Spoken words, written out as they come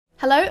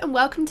Hello and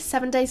welcome to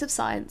 7 Days of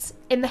Science.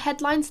 In the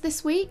headlines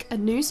this week, a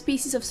new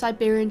species of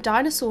Siberian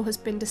dinosaur has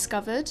been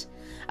discovered,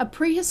 a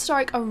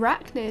prehistoric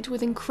arachnid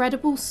with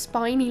incredible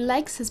spiny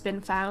legs has been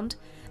found,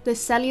 the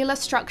cellular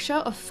structure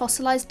of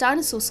fossilised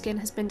dinosaur skin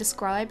has been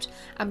described,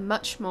 and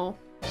much more.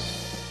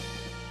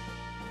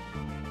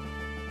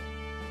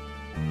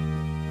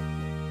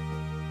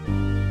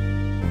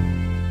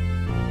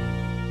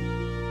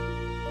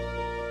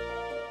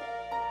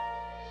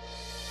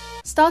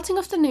 Starting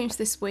off the news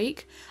this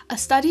week, a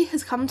study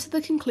has come to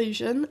the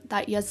conclusion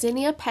that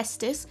Yersinia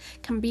pestis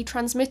can be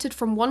transmitted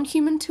from one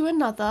human to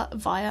another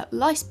via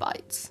lice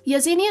bites.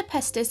 Yersinia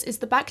pestis is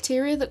the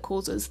bacteria that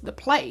causes the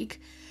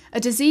plague, a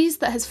disease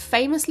that has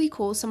famously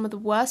caused some of the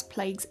worst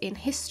plagues in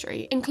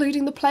history,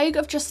 including the plague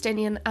of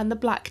Justinian and the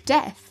Black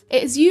Death.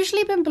 It has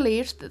usually been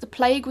believed that the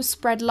plague was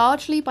spread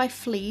largely by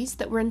fleas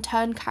that were in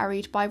turn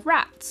carried by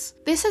rats.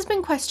 This has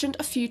been questioned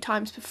a few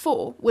times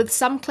before, with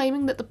some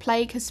claiming that the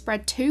plague has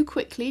spread too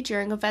quickly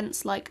during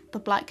events like the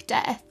Black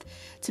Death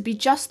to be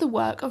just the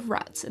work of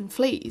rats and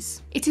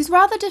fleas. It is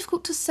rather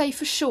difficult to say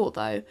for sure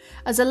though,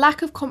 as a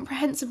lack of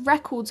comprehensive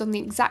records on the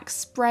exact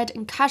spread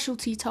and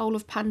casualty toll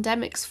of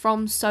pandemics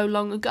from so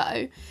long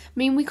ago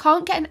mean we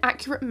can't get an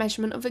accurate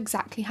measurement of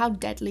exactly how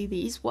deadly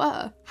these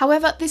were.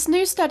 However, this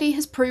new study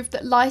has proved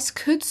that lice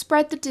could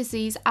spread the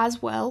disease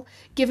as well,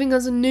 giving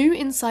us a new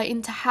insight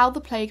into how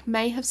the plague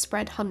may have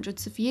spread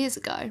hundreds of years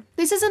ago.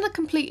 This isn't a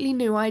completely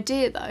new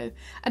idea though,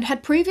 and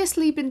had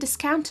previously been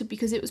discounted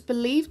because it was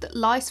believed that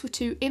lice were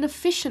too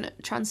inefficient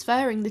at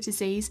transferring the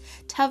disease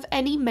to have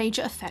any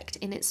major effect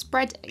in its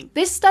spreading.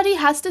 This study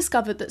has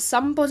discovered that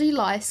some body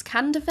lice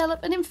can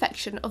develop an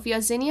infection of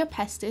Yersinia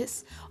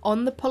pestis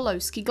on the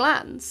Polowski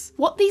glands.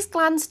 What these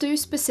glands do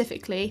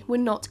specifically, we're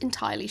not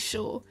entirely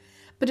sure,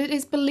 but it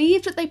is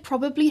believed that they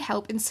probably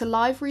help in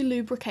salivary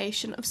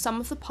lubrication of some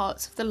of the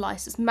parts of the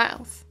lice's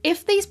mouth.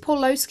 If these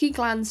Polowski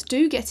glands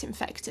do get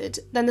infected,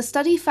 then the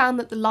study found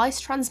that the lice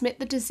transmit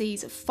the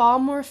disease far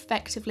more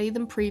effectively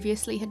than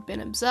previously had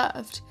been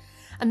observed,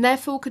 and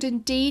therefore could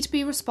indeed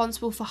be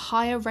responsible for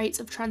higher rates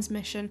of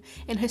transmission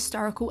in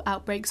historical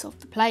outbreaks of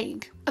the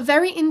plague. A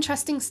very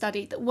interesting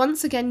study that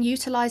once again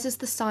utilises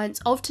the science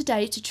of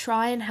today to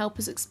try and help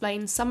us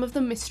explain some of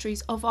the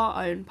mysteries of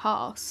our own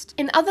past.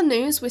 In other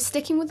news, we're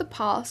sticking with the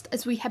past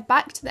as we head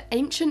back to the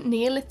ancient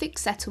Neolithic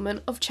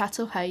settlement of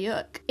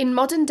Çatalhöyük in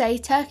modern-day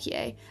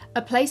Turkey,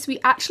 a place we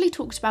actually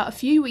talked about a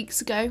few weeks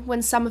ago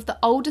when some of the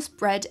oldest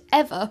bread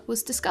ever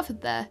was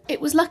discovered there.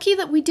 It was lucky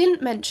that we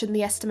didn't mention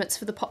the estimates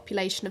for the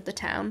population of the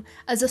town,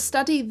 as a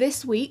study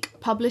this week,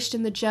 published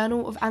in the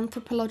Journal of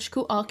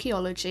Anthropological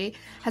Archaeology,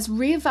 has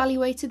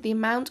re-evaluated the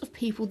amount of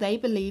people they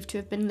believe to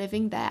have been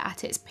living there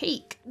at its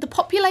peak. The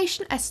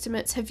population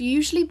estimates have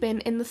usually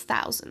been in the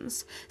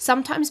thousands,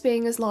 sometimes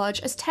being as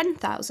large as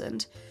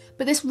 10,000.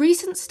 But this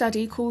recent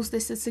study calls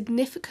this a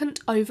significant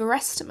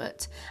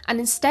overestimate and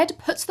instead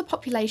puts the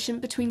population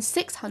between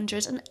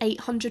 600 and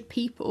 800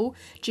 people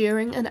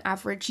during an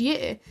average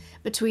year,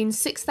 between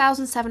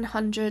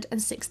 6,700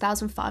 and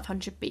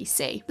 6,500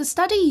 BC. The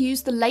study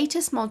used the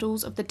latest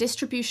models of the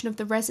distribution of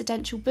the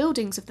residential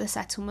buildings of the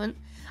settlement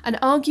and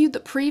argued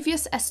that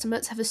previous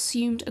estimates have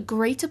assumed a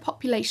greater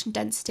population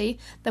density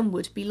than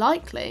would be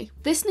likely.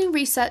 This new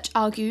research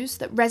argues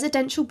that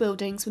residential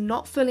buildings were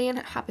not fully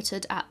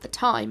inhabited at the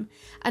time,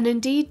 and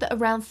indeed that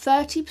around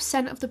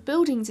 30% of the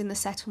buildings in the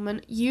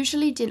settlement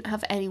usually didn't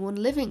have anyone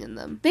living in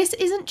them. This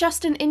isn't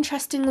just an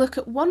interesting look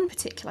at one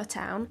particular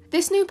town.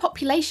 This new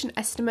population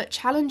estimate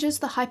challenges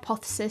the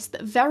hypothesis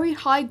that very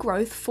high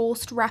growth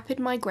forced rapid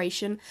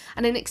migration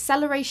and an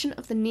acceleration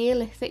of the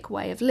Neolithic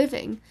way of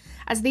living,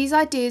 as these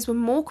ideas were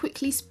more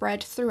quickly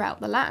spread throughout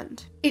the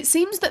land. It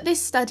seems that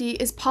this study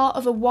is part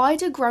of a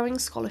wider growing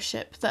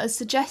scholarship that has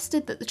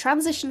suggested that the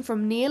transition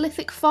from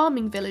Neolithic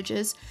farming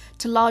villages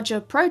to larger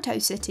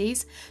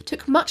proto-cities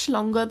took much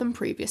longer than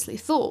previously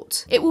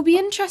thought. It will be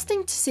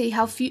interesting to see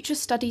how future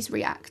studies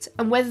react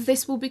and whether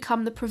this will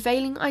become the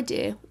prevailing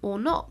idea or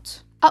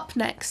not. Up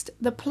next,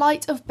 the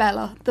plight of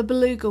Bella, the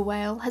beluga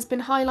whale, has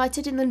been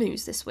highlighted in the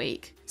news this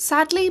week.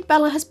 Sadly,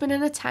 Bella has been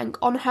in a tank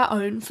on her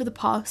own for the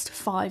past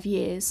 5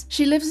 years.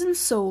 She lives in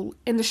Seoul,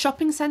 in the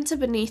shopping centre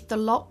beneath the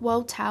Lot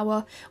World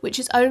Tower, which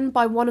is owned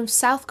by one of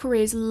South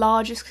Korea's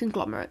largest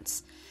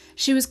conglomerates.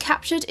 She was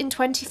captured in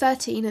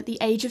 2013 at the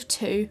age of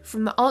 2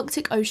 from the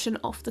Arctic Ocean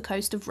off the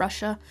coast of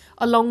Russia,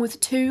 along with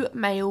 2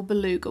 male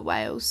beluga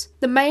whales.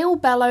 The male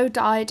Bello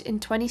died in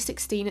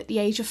 2016 at the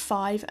age of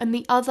 5, and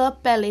the other,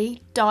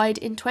 Belly, died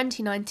in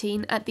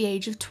 2019 at the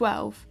age of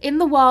 12. In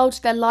the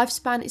wild, their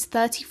lifespan is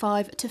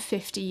 35 to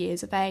 50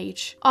 years of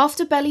age.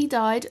 After Belly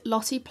died,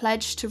 Lottie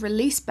pledged to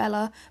release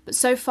Bella, but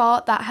so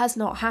far that has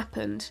not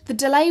happened. The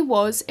delay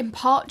was, in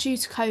part due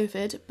to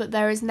COVID, but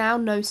there is now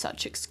no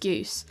such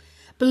excuse.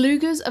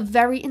 Belugas are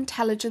very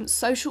intelligent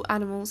social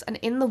animals, and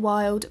in the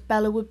wild,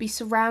 Bella would be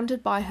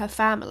surrounded by her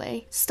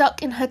family.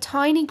 Stuck in her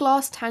tiny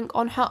glass tank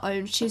on her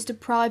own, she is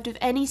deprived of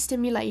any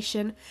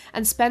stimulation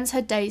and spends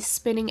her days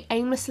spinning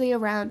aimlessly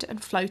around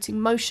and floating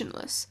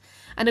motionless,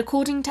 and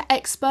according to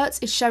experts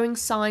is showing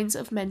signs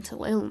of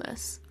mental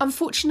illness.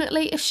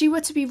 Unfortunately, if she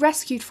were to be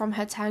rescued from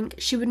her tank,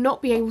 she would not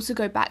be able to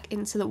go back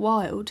into the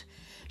wild.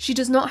 She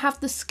does not have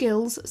the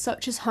skills,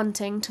 such as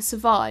hunting, to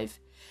survive.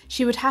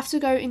 She would have to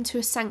go into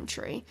a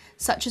sanctuary,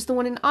 such as the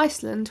one in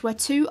Iceland, where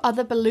 2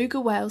 other beluga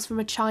whales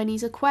from a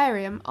Chinese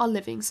aquarium are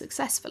living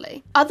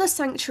successfully. Other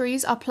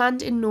sanctuaries are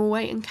planned in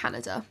Norway and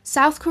Canada.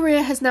 South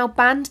Korea has now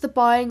banned the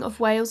buying of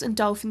whales and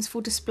dolphins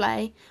for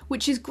display,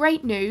 which is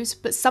great news,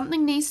 but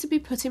something needs to be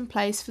put in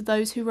place for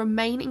those who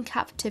remain in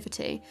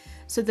captivity,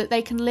 so that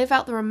they can live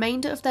out the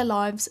remainder of their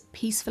lives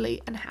peacefully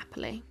and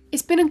happily.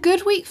 It's been a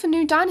good week for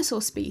new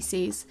dinosaur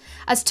species,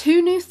 as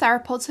 2 new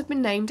theropods have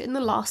been named in the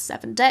last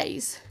 7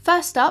 days.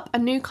 First up, a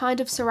new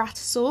kind of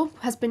ceratosaur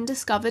has been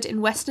discovered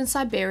in western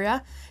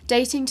Siberia,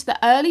 dating to the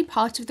early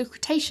part of the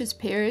Cretaceous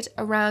period,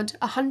 around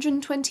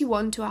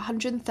 121 to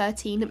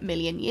 113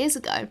 million years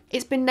ago.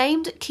 It's been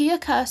named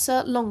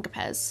Kiyacursor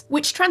longipes,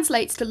 which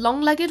translates to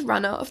long-legged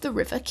runner of the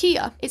river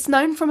Kiya. It's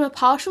known from a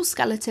partial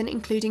skeleton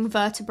including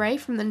vertebrae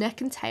from the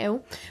neck and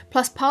tail,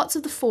 plus parts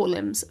of the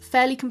forelimbs,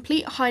 fairly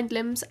complete hind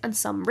limbs and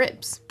some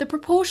ribs. The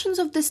proportions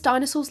of this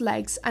dinosaur's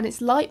legs and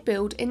its light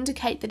build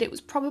indicate that it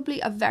was probably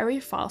a very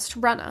fast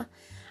runner,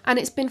 and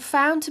it's been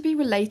found to be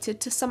related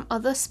to some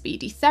other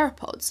speedy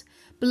theropods,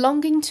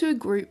 belonging to a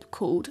group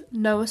called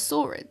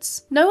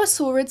noasaurids.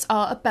 Noasaurids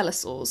are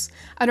abelisaurs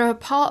and are a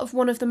part of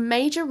one of the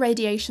major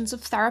radiations of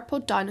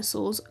theropod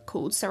dinosaurs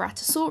called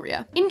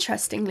ceratosauria.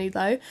 Interestingly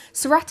though,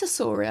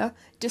 ceratosauria,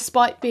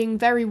 despite being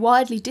very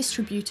widely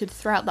distributed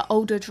throughout the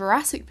older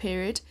Jurassic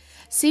period,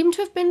 seem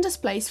to have been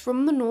displaced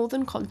from the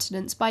northern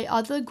continents by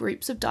other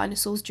groups of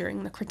dinosaurs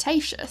during the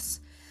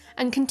Cretaceous,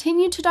 and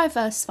continue to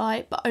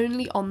diversify but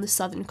only on the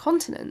southern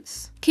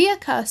continents.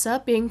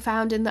 Kiyacursor, being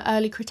found in the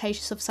early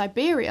Cretaceous of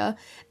Siberia,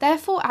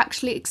 therefore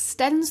actually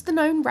extends the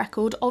known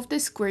record of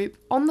this group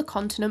on the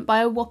continent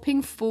by a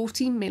whopping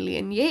 40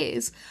 million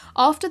years,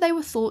 after they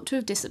were thought to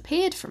have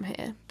disappeared from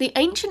here. The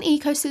ancient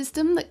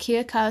ecosystem that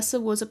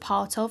Kiyacursor was a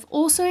part of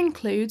also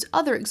includes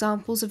other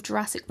examples of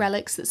Jurassic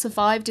relics that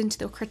survived into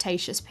the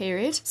Cretaceous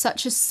period,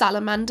 such as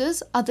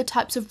salamanders, other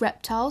types of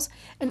reptiles,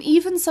 and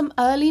even some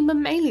early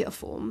mammalia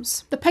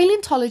forms. The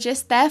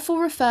paleontologists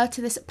therefore refer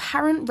to this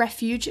apparent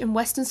refuge in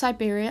western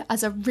Siberia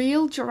as a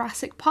real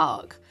Jurassic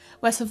Park,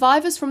 where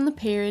survivors from the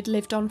period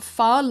lived on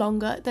far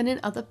longer than in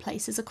other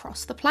places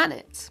across the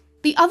planet.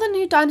 The other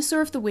new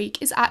dinosaur of the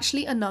week is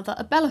actually another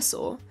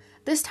abelisaur,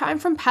 this time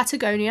from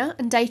Patagonia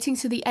and dating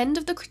to the end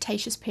of the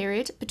Cretaceous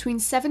period between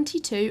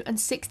 72 and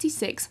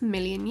 66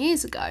 million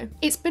years ago.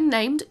 It's been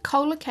named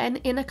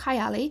Koleken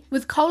inakayali,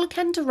 with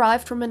Koleken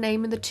derived from a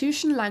name in the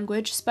Tuscan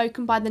language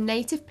spoken by the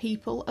native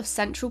people of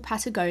central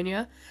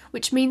Patagonia,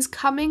 which means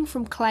coming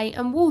from clay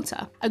and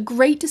water. A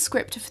great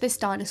descriptor for this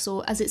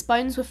dinosaur, as its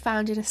bones were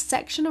found in a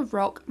section of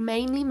rock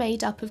mainly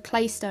made up of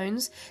clay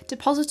stones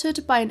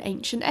deposited by an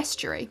ancient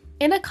estuary.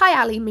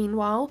 Inakayali,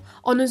 meanwhile,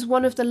 honours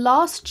one of the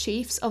last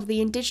chiefs of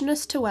the indigenous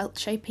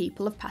Tehuelche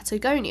people of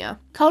Patagonia.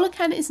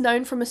 Koleken is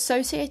known from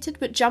associated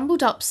but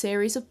jumbled up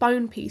series of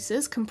bone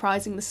pieces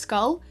comprising the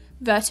skull,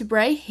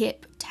 vertebrae,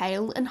 hip,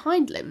 tail and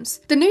hind limbs.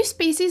 The new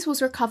species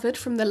was recovered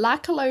from the La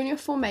Colonia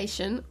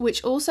Formation,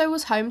 which also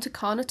was home to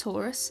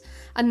Carnotaurus,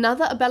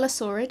 another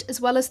abelisaurid,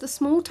 as well as the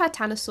small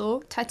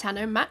titanosaur,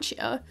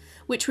 Titanomachia,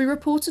 which we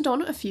reported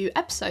on a few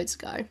episodes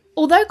ago.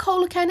 Although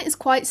Koleken is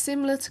quite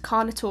similar to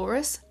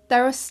Carnotaurus,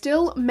 there are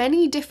still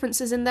many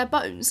differences in their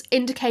bones,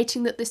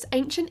 indicating that this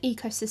ancient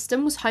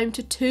ecosystem was home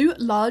to 2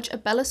 large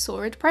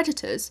abelisaurid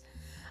predators,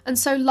 and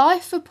so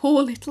life for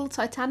poor little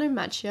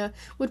Titanomachia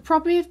would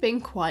probably have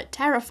been quite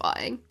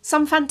terrifying.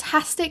 Some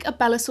fantastic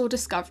abelisaur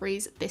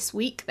discoveries this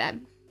week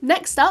then.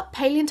 Next up,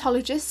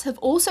 paleontologists have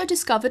also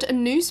discovered a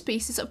new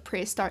species of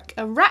prehistoric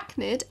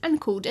arachnid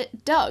and called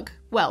it Doug.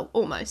 Well,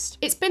 almost.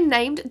 It's been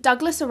named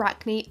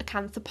Douglassarachne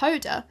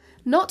acanthopoda,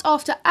 not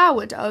after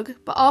our Doug,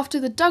 but after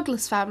the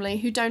Douglas family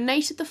who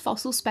donated the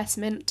fossil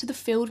specimen to the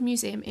Field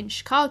Museum in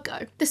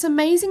Chicago. This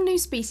amazing new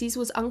species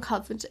was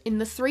uncovered in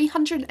the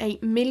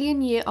 308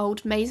 million year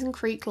old Mason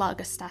Creek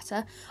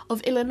Lagerstätte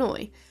of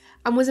Illinois,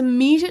 and was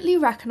immediately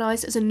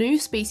recognised as a new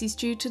species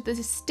due to the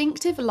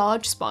distinctive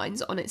large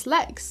spines on its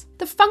legs.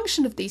 The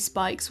function of these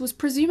spikes was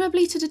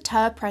presumably to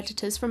deter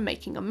predators from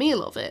making a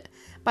meal of it,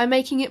 by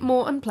making it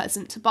more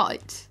unpleasant to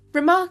bite.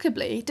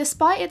 Remarkably,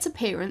 despite its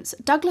appearance,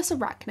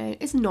 Douglassarachne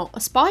is not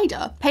a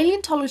spider.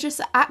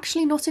 Paleontologists are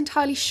actually not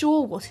entirely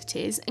sure what it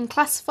is and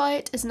classify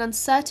it as an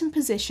uncertain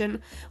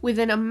position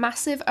within a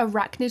massive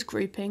arachnid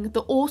grouping that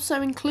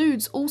also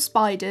includes all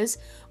spiders,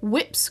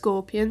 whip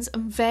scorpions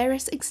and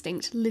various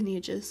extinct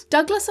lineages.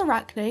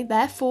 Douglassarachne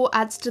therefore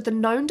adds to the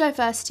known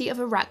diversity of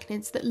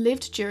arachnids that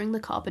lived during the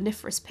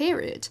Carboniferous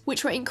period,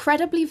 which were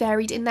incredibly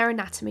varied in their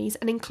anatomies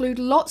and include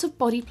lots of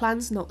body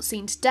plans not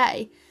seen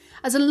today,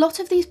 as a lot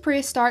of these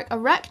prehistoric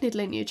arachnid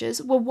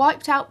lineages were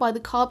wiped out by the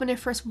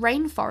Carboniferous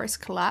rainforest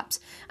collapse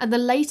and the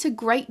later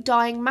Great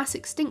Dying Mass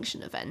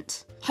Extinction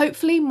event.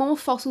 Hopefully more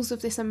fossils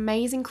of this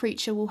amazing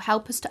creature will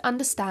help us to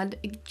understand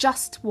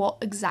just what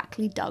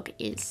exactly Doug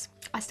is.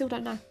 I still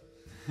don't know.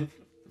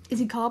 Is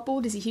he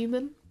cardboard? Is he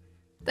human?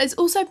 There's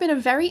also been a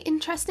very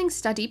interesting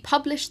study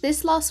published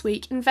this last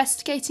week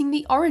investigating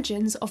the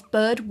origins of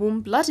bird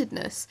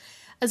warm-bloodedness,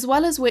 as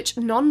well as which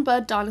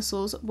non-bird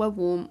dinosaurs were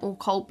warm or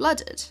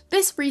cold-blooded.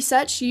 This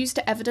research used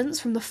evidence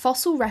from the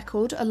fossil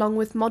record along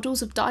with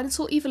models of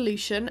dinosaur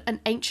evolution and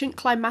ancient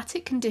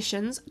climatic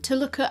conditions to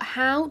look at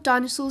how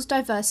dinosaurs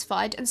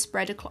diversified and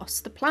spread across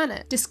the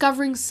planet,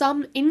 discovering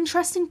some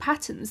interesting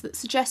patterns that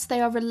suggest they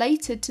are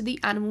related to the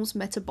animal's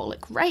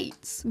metabolic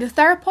rates. The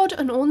theropod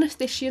and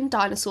ornithischian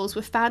dinosaurs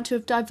were found to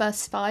have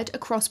diversified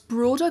across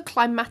broader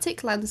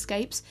climatic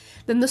landscapes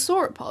than the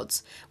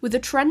sauropods, with a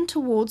trend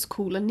towards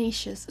cooler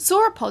niches.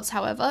 Sauropods,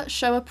 however,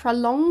 show a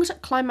prolonged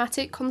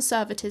climatic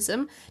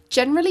conservatism,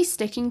 generally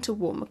sticking to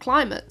warmer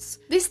climates.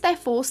 This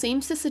therefore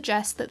seems to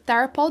suggest that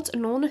theropods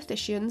and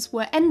ornithischians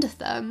were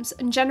endotherms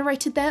and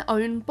generated their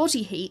own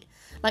body heat,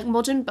 like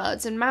modern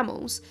birds and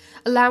mammals,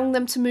 allowing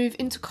them to move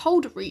into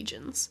colder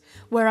regions,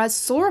 whereas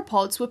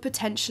sauropods were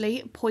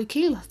potentially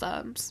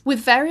poikilotherms, with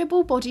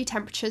variable body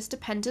temperatures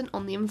dependent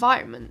on the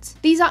environment.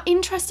 These are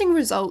interesting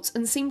results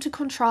and seem to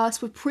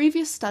contrast with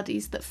previous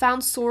studies that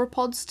found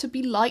sauropods to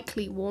be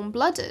likely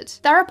warm-blooded.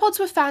 Theropods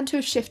were found to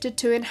have shifted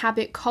to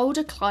inhabit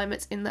colder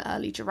climates in the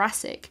early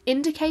Jurassic,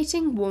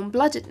 indicating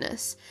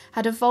warm-bloodedness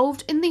had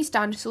evolved in these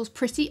dinosaurs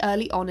pretty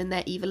early on in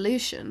their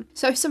evolution.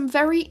 So some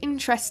very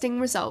interesting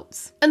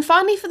results. And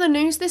finally, for the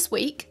news this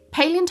week,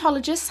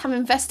 paleontologists have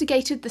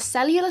investigated the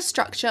cellular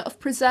structure of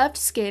preserved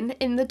skin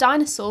in the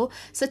dinosaur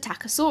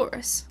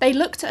Ceratosaurus. They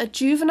looked at a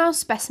juvenile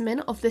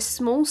specimen of this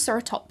small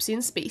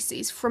ceratopsian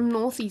species from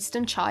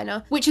northeastern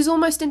China, which is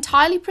almost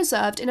entirely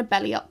preserved in a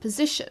belly-up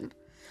position.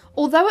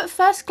 Although at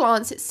first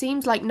glance it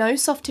seems like no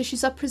soft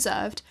tissues are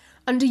preserved,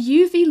 under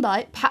UV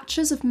light,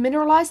 patches of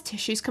mineralised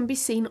tissues can be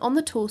seen on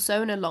the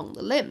torso and along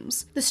the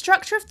limbs. The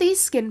structure of these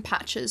skin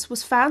patches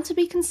was found to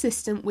be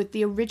consistent with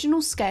the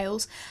original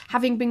scales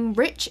having been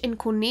rich in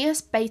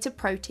corneous beta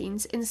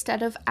proteins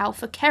instead of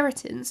alpha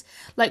keratins,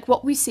 like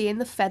what we see in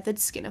the feathered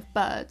skin of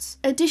birds.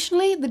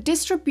 Additionally, the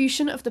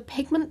distribution of the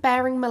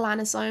pigment-bearing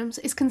melanosomes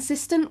is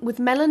consistent with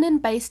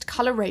melanin-based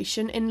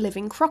coloration in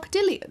living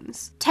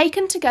crocodilians.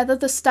 Taken together,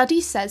 the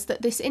study says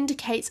that this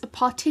indicates a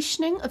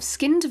partitioning of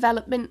skin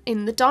development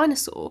in the dinosaur,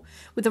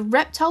 with a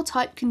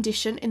reptile-type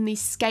condition in these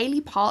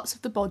scaly parts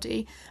of the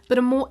body, but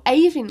a more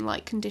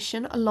avian-like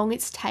condition along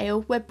its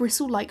tail where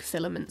bristle-like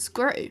filaments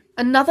grew.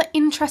 Another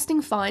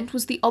interesting find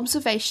was the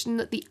observation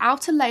that the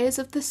outer layers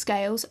of the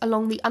scales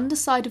along the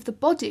underside of the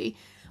body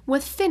were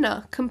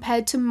thinner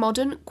compared to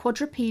modern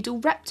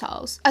quadrupedal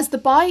reptiles, as the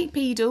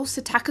bipedal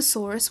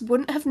Psittacosaurus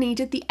wouldn't have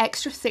needed the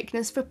extra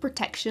thickness for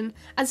protection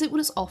as it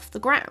was off the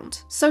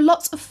ground. So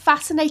lots of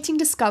fascinating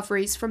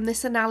discoveries from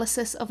this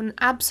analysis of an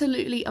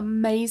absolutely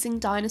amazing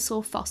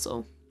dinosaur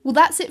fossil. Well,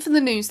 that's it for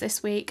the news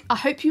this week. I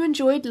hope you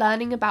enjoyed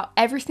learning about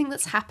everything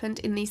that's happened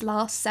in these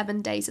last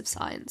 7 days of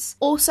science.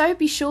 Also,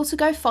 be sure to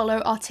go follow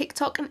our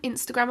TikTok and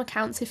Instagram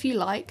accounts if you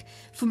like,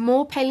 for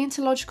more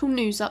paleontological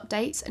news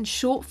updates and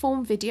short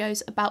form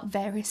videos about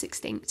various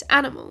extinct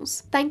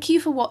animals. Thank you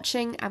for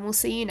watching, and we'll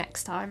see you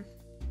next time.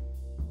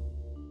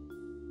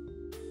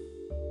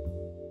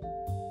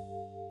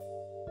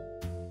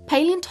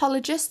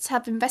 Paleontologists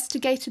have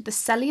investigated the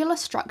cellular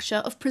structure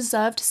of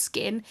preserved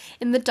skin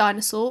in the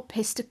dinosaur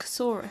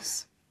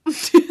Pistacosaurus.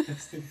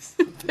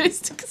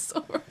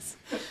 Pistacosaurus.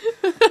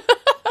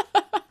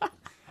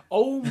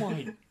 Oh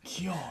my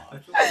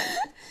god.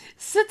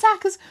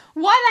 Ceratosaurus.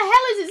 Why the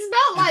hell is it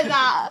spelled like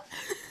that?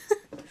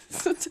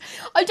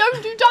 I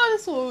don't do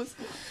dinosaurs.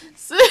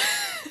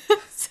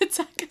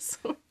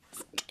 Ceratosaurus.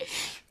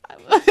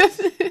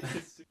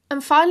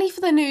 And finally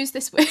for the news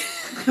this week.